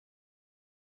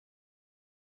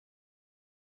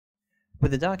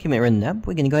With the document written up,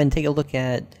 we're going to go ahead and take a look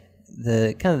at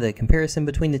the the comparison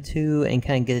between the two and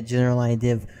kind of get a general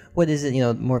idea of what is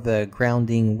it, more of a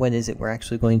grounding, what is it we're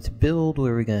actually going to build, what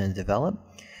are we going to develop.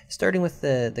 Starting with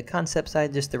the concept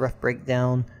side, just the rough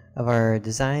breakdown of our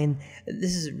design.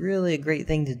 This is really a great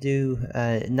thing to do,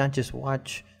 not just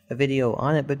watch a video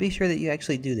on it, but be sure that you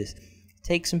actually do this.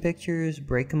 Take some pictures,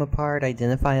 break them apart,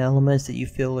 identify elements that you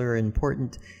feel are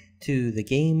important to the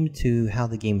game, to how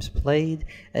the game's played.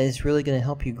 It's really going to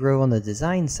help you grow on the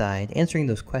design side, answering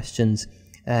those questions.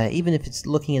 Even if it's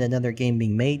looking at another game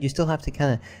being made, you still have to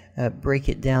kind of break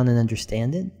it down and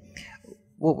understand it.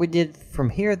 What we did from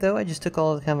here, though, I just took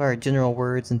all of our general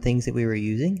words and things that we were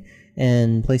using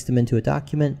and placed them into a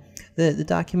document. The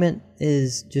document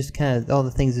is just all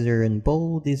the things that are in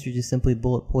bold. These are just simply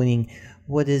bullet pointing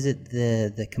what is it,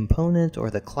 the component or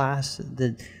the class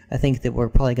that I think that we're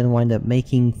probably going to wind up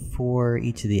making for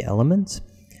each of the elements.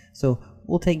 So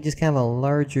we'll take just a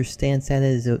larger stance at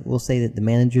it. We'll say that the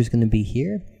manager is going to be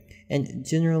here, and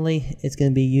generally it's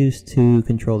going to be used to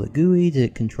control the GUI, to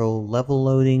control level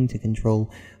loading, to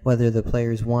control whether the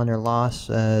players won or lost,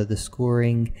 the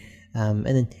scoring, and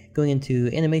then going into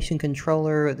animation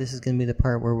controller. This is going to be the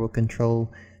part where we'll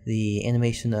control the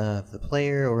animation of the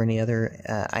player or any other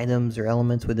items or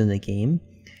elements within the game.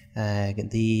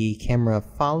 The camera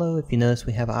follow, if you notice,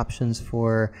 we have options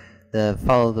for the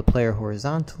follow the player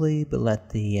horizontally, but let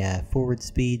the forward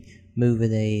speed move at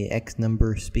a X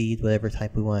number speed, whatever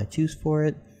type we want to choose for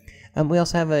it. We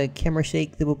also have a camera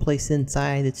shake that we'll place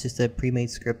inside. It's just a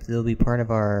pre-made script that will be part of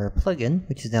our plugin,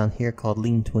 which is down here called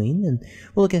Lean Tween, and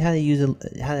we'll look at how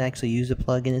to actually use a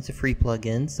plugin. It's a free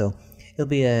plugin, so it'll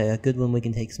be a good one we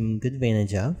can take some good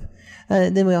advantage of.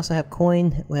 Then we also have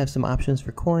coin. We have some options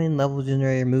for coin, level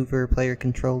generator, mover, player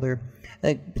controller.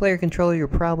 Player controller, you'll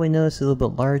probably notice a little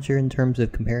bit larger in terms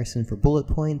of comparison for bullet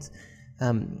points.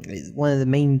 One of the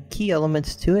main key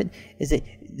elements to it is that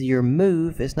your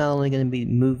move is not only going to be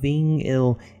moving,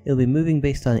 it'll be moving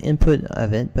based on input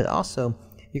of it, but also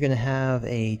you're going to have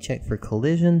a check for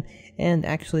collision. And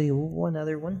actually, one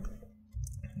other one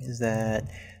is that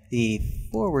the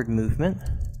forward movement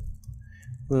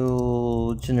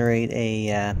will generate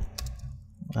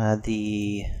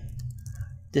the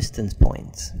distance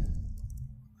points.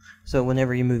 So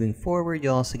whenever you're moving forward,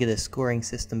 you'll also get a scoring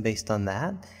system based on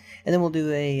that. And then we'll do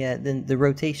then the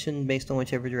rotation based on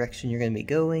whichever direction you're going to be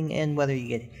going, and whether you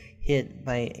get hit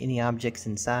by any objects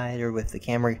inside or if the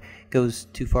camera goes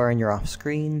too far and you're off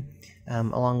screen,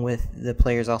 along with the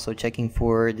players also checking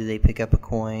for did they pick up a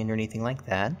coin or anything like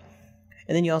that.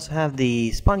 And then you also have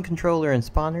the spawn controller and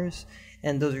spawners,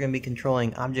 and those are going to be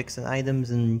controlling objects and items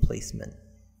and placement.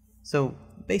 So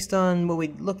based on what we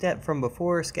looked at from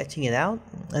before, sketching it out,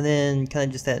 and then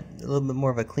just that a little bit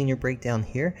more of a cleaner breakdown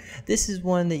here, this is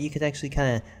one that you could actually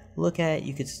look at.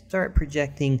 You could start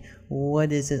projecting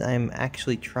what is it I'm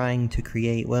actually trying to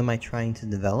create, what am I trying to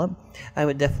develop. I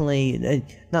would definitely,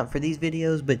 not for these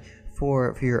videos, but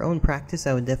for your own practice,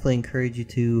 I would definitely encourage you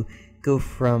to go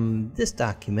from this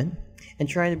document and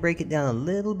try to break it down a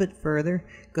little bit further.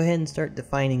 Go ahead and start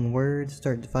defining words,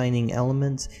 start defining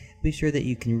elements. Be sure that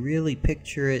you can really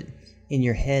picture it in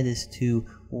your head as to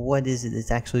what is it that's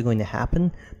actually going to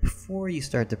happen before you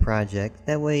start the project.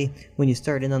 That way, when you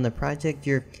start in on the project,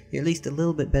 you're at least a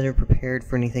little bit better prepared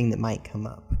for anything that might come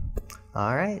up.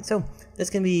 Alright, so that's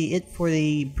going to be it for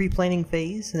the pre-planning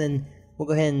phase, and then we'll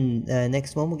go ahead and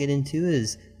next one we'll get into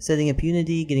is setting up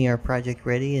Unity, getting our project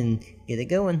ready, and get it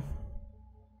going.